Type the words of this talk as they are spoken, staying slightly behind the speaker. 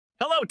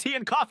Hello, tea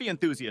and coffee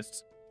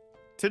enthusiasts!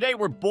 Today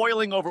we're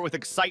boiling over with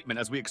excitement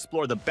as we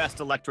explore the best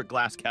electric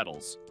glass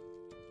kettles.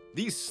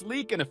 These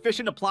sleek and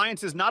efficient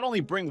appliances not only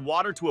bring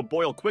water to a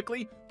boil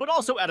quickly, but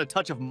also add a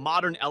touch of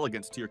modern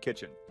elegance to your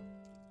kitchen.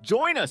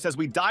 Join us as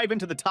we dive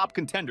into the top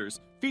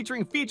contenders,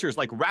 featuring features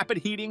like rapid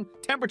heating,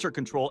 temperature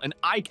control, and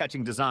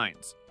eye-catching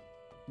designs.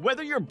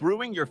 Whether you're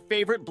brewing your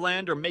favorite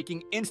blend or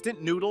making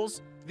instant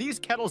noodles, these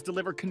kettles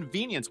deliver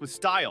convenience with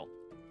style.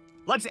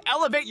 Let's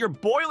elevate your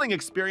boiling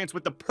experience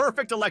with the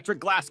perfect electric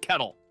glass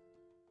kettle.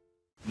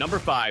 Number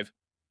 5.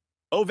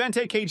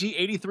 OVENTE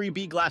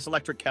KG83B Glass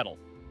Electric Kettle.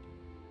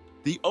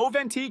 The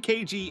OVENTE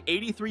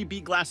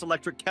KG83B Glass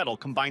Electric Kettle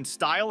combines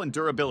style and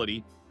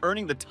durability,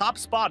 earning the top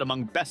spot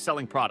among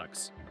best-selling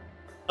products.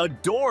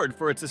 Adored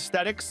for its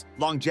aesthetics,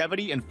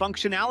 longevity, and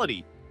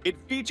functionality, it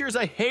features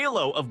a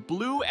halo of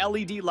blue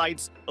LED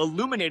lights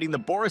illuminating the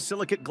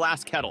borosilicate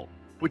glass kettle,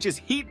 which is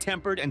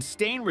heat-tempered and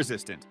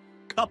stain-resistant,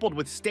 coupled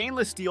with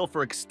stainless steel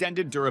for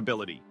extended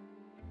durability.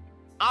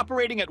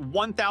 Operating at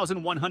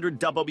 1100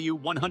 W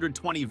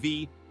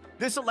 120V,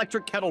 this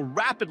electric kettle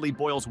rapidly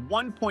boils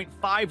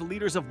 1.5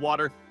 liters of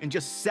water in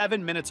just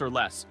 7 minutes or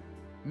less,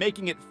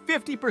 making it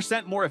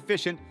 50% more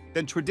efficient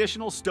than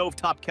traditional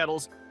stovetop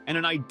kettles and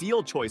an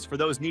ideal choice for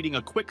those needing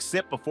a quick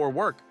sip before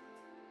work.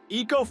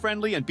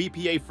 Eco-friendly and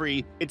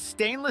BPA-free, its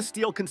stainless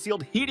steel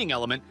concealed heating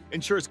element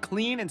ensures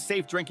clean and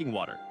safe drinking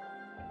water.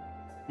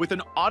 With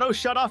an auto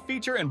shutoff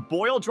feature and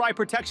boil dry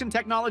protection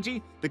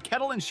technology, the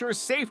kettle ensures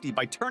safety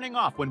by turning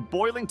off when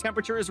boiling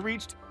temperature is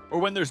reached or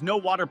when there's no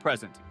water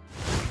present.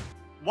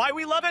 Why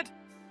we love it?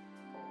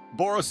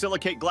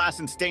 Borosilicate glass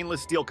and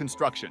stainless steel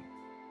construction.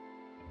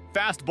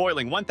 Fast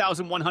boiling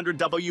 1100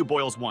 W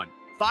boils 1.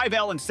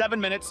 5L in 7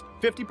 minutes,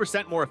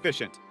 50% more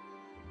efficient.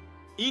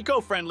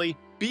 Eco-friendly,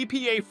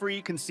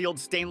 BPA-free concealed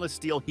stainless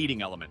steel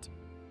heating element.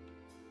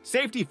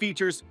 Safety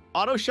features,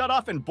 auto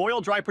shutoff and boil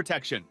dry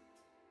protection.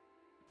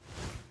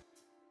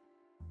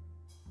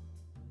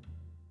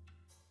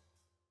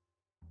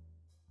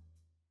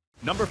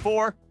 Number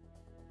 4.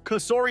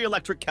 COSORI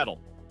Electric Kettle.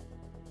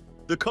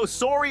 The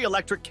COSORI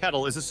Electric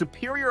Kettle is a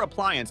superior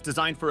appliance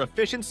designed for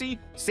efficiency,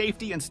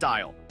 safety, and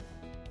style.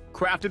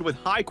 Crafted with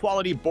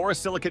high-quality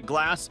borosilicate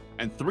glass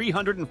and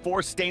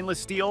 304 stainless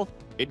steel,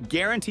 it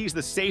guarantees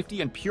the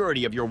safety and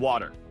purity of your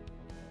water.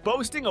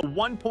 Boasting a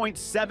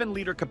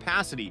 1.7-liter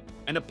capacity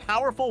and a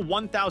powerful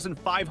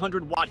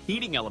 1,500-watt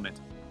heating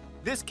element,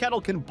 this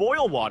kettle can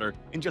boil water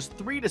in just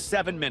 3 to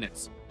 7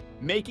 minutes,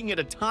 making it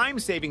a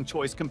time-saving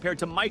choice compared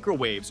to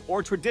microwaves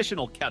or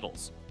traditional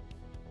kettles.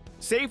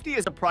 Safety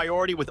is a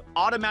priority with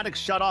automatic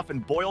shutoff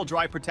and boil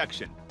dry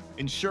protection,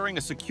 ensuring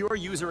a secure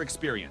user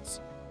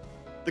experience.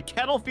 The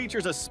kettle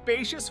features a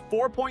spacious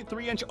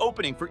 4.3-inch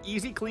opening for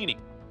easy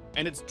cleaning,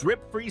 and its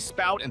drip-free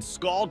spout and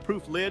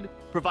scald-proof lid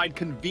provide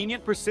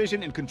convenient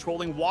precision in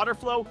controlling water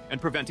flow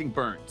and preventing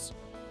burns.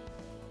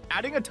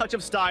 Adding a touch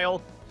of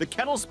style, the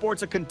kettle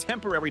sports a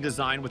contemporary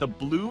design with a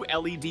blue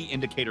LED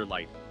indicator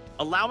light,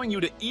 allowing you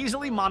to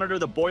easily monitor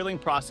the boiling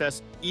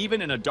process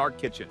even in a dark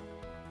kitchen.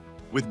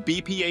 With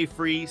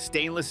BPA-free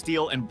stainless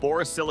steel and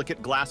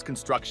borosilicate glass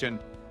construction,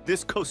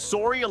 this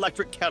COSORI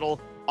electric kettle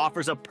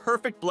offers a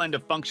perfect blend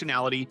of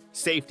functionality,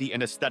 safety,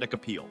 and aesthetic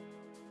appeal.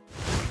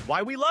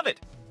 Why we love it?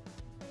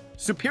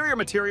 Superior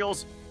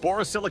materials,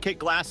 borosilicate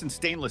glass and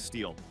stainless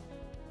steel.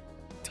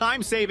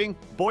 Time-saving,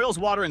 boils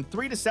water in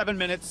 3 to 7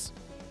 minutes.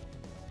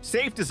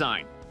 Safe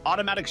design,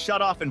 automatic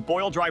shutoff and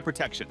boil dry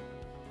protection.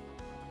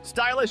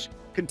 Stylish,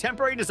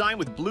 contemporary design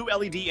with blue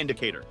LED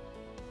indicator.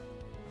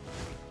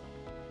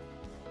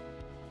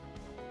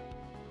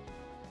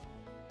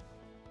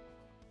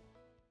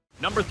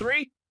 Number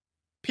 3.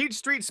 Peach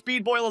Street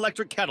Speed Boil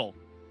Electric Kettle.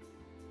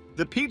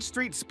 The Peach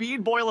Street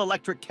Speed Boil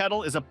Electric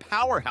Kettle is a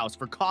powerhouse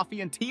for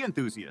coffee and tea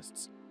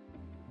enthusiasts.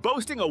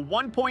 Boasting a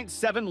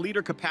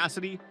 1.7-liter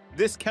capacity,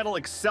 this kettle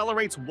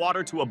accelerates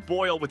water to a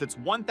boil with its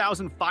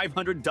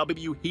 1,500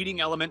 W heating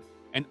element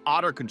and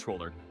otter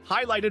controller,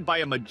 highlighted by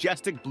a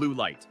majestic blue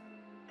light.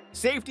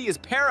 Safety is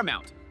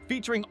paramount,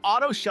 featuring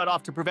auto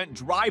shutoff to prevent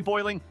dry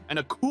boiling and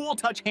a cool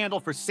touch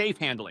handle for safe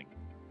handling.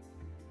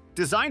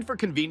 Designed for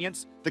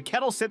convenience, the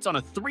kettle sits on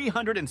a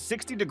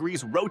 360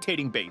 degrees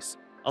rotating base,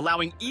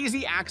 allowing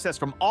easy access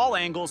from all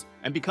angles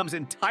and becomes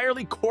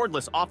entirely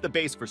cordless off the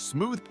base for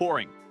smooth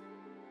pouring.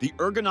 The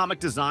ergonomic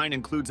design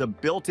includes a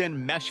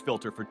built-in mesh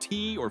filter for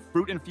tea or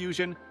fruit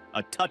infusion,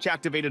 a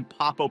touch-activated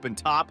pop-open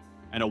top,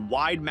 and a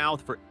wide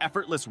mouth for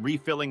effortless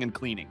refilling and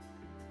cleaning.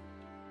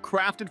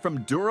 Crafted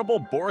from durable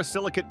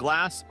borosilicate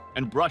glass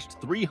and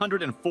brushed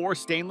 304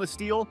 stainless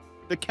steel,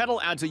 the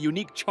kettle adds a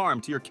unique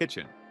charm to your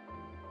kitchen.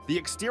 The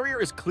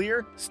exterior is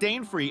clear,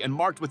 stain-free, and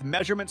marked with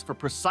measurements for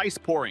precise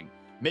pouring,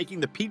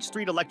 making the Peach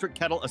Street Electric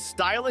Kettle a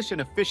stylish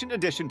and efficient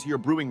addition to your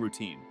brewing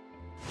routine.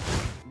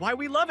 Why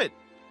we love it?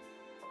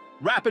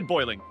 Rapid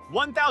boiling,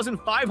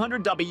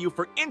 1,500 W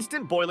for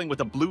instant boiling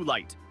with a blue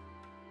light.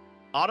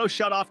 Auto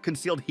shutoff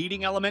concealed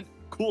heating element,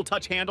 cool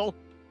touch handle.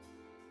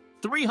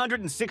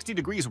 360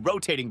 degrees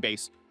rotating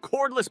base,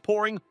 cordless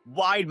pouring,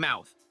 wide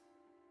mouth.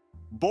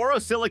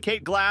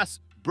 Borosilicate glass,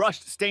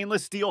 brushed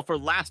stainless steel for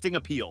lasting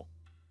appeal.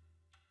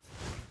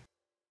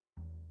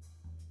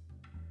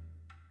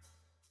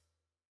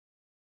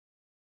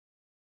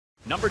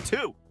 Number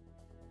 2.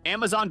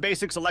 Amazon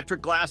Basics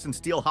Electric Glass and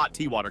Steel Hot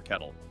Tea Water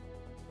Kettle.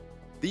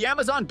 The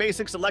Amazon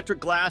Basics Electric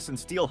Glass and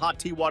Steel Hot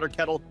Tea Water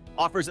Kettle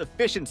offers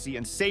efficiency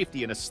and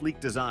safety in a sleek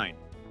design.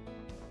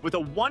 With a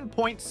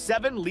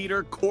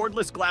 1.7-liter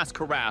cordless glass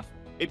carafe,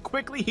 it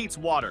quickly heats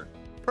water,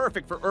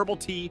 perfect for herbal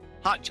tea,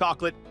 hot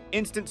chocolate,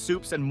 instant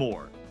soups, and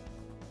more.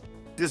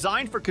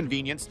 Designed for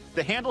convenience,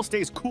 the handle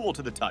stays cool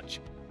to the touch,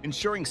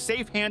 ensuring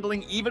safe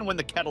handling even when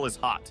the kettle is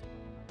hot.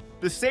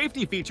 The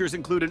safety features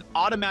include an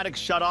automatic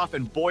shutoff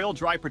and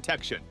boil-dry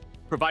protection,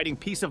 providing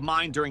peace of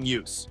mind during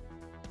use.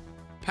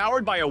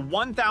 Powered by a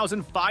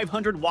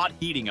 1,500-watt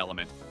heating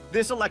element,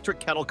 this electric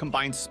kettle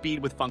combines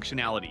speed with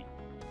functionality.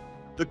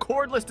 The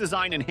cordless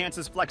design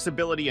enhances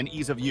flexibility and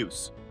ease of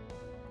use.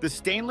 The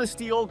stainless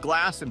steel,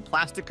 glass, and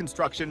plastic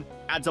construction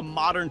adds a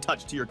modern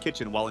touch to your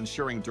kitchen while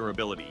ensuring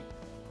durability.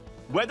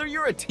 Whether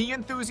you're a tea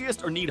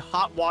enthusiast or need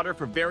hot water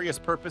for various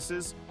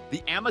purposes,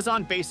 the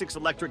Amazon Basics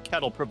Electric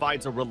Kettle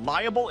provides a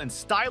reliable and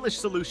stylish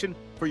solution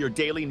for your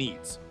daily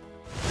needs.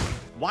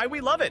 Why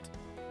we love it!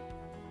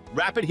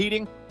 Rapid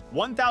heating,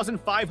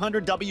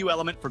 1,500 W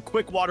element for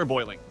quick water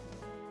boiling.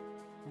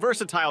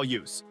 Versatile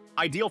use,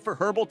 ideal for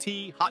herbal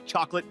tea, hot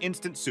chocolate,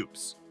 instant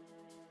soups.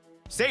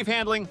 Safe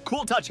handling,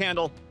 cool touch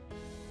handle.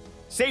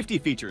 Safety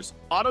features,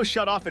 auto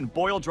shutoff and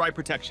boil dry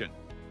protection.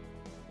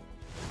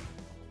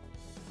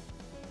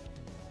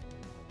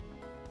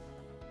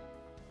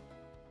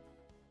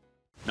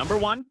 Number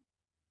 1.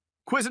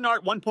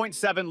 Cuisinart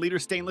 1.7-liter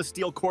stainless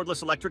steel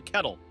cordless electric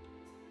kettle.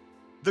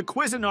 The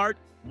Cuisinart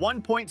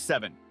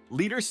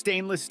 1.7-liter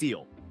stainless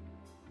steel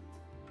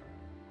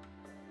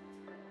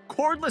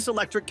cordless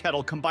electric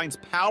kettle combines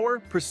power,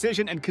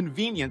 precision, and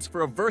convenience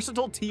for a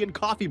versatile tea and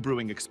coffee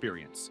brewing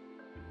experience.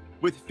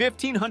 With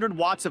 1,500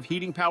 watts of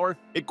heating power,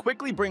 it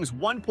quickly brings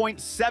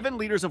 1.7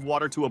 liters of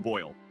water to a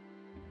boil.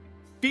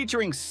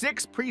 Featuring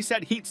 6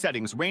 preset heat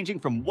settings ranging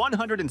from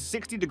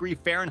 160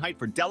 Fahrenheit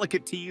for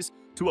delicate teas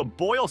to a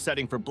boil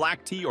setting for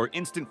black tea or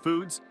instant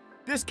foods,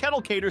 this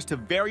kettle caters to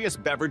various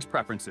beverage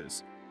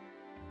preferences.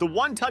 The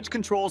one-touch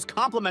controls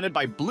complemented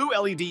by blue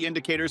LED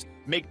indicators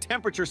make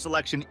temperature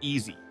selection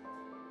easy.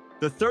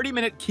 The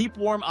 30-minute keep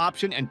warm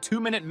option and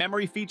 2-minute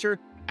memory feature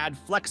add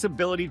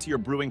flexibility to your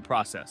brewing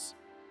process.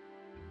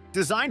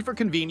 Designed for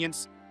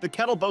convenience, the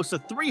kettle boasts a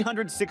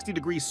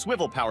 360-degree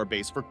swivel power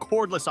base for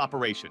cordless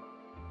operation.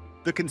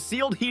 The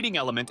concealed heating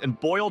element and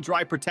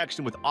boil-dry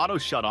protection with auto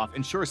shutoff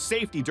ensure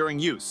safety during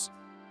use.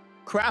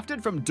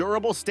 Crafted from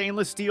durable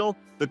stainless steel,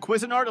 the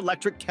Cuisinart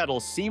electric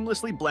kettle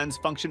seamlessly blends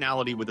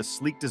functionality with a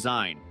sleek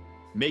design,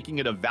 making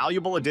it a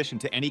valuable addition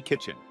to any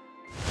kitchen.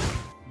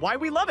 Why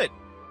we love it!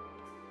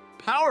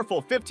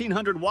 Powerful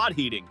 1,500-watt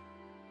heating.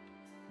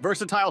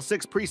 Versatile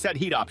 6 preset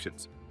heat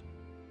options.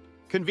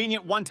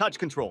 Convenient one-touch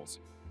controls.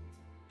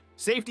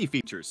 Safety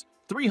features,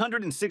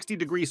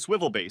 360-degree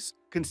swivel base,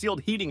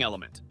 concealed heating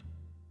element.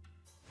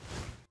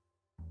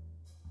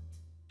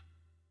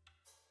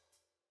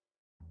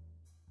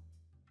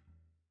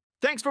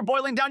 Thanks for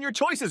boiling down your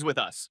choices with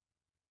us.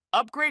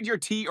 Upgrade your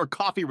tea or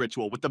coffee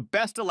ritual with the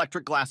best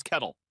electric glass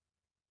kettle.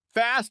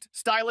 Fast,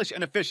 stylish,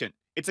 and efficient,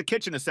 it's a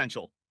kitchen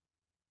essential.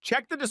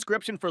 Check the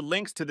description for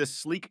links to this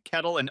sleek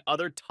kettle and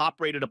other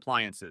top-rated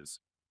appliances.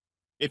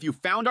 If you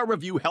found our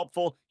review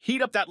helpful,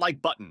 heat up that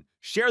like button,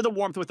 share the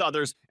warmth with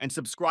others, and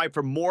subscribe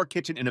for more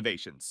kitchen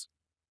innovations.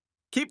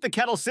 Keep the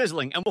kettle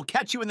sizzling, and we'll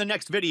catch you in the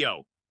next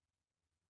video.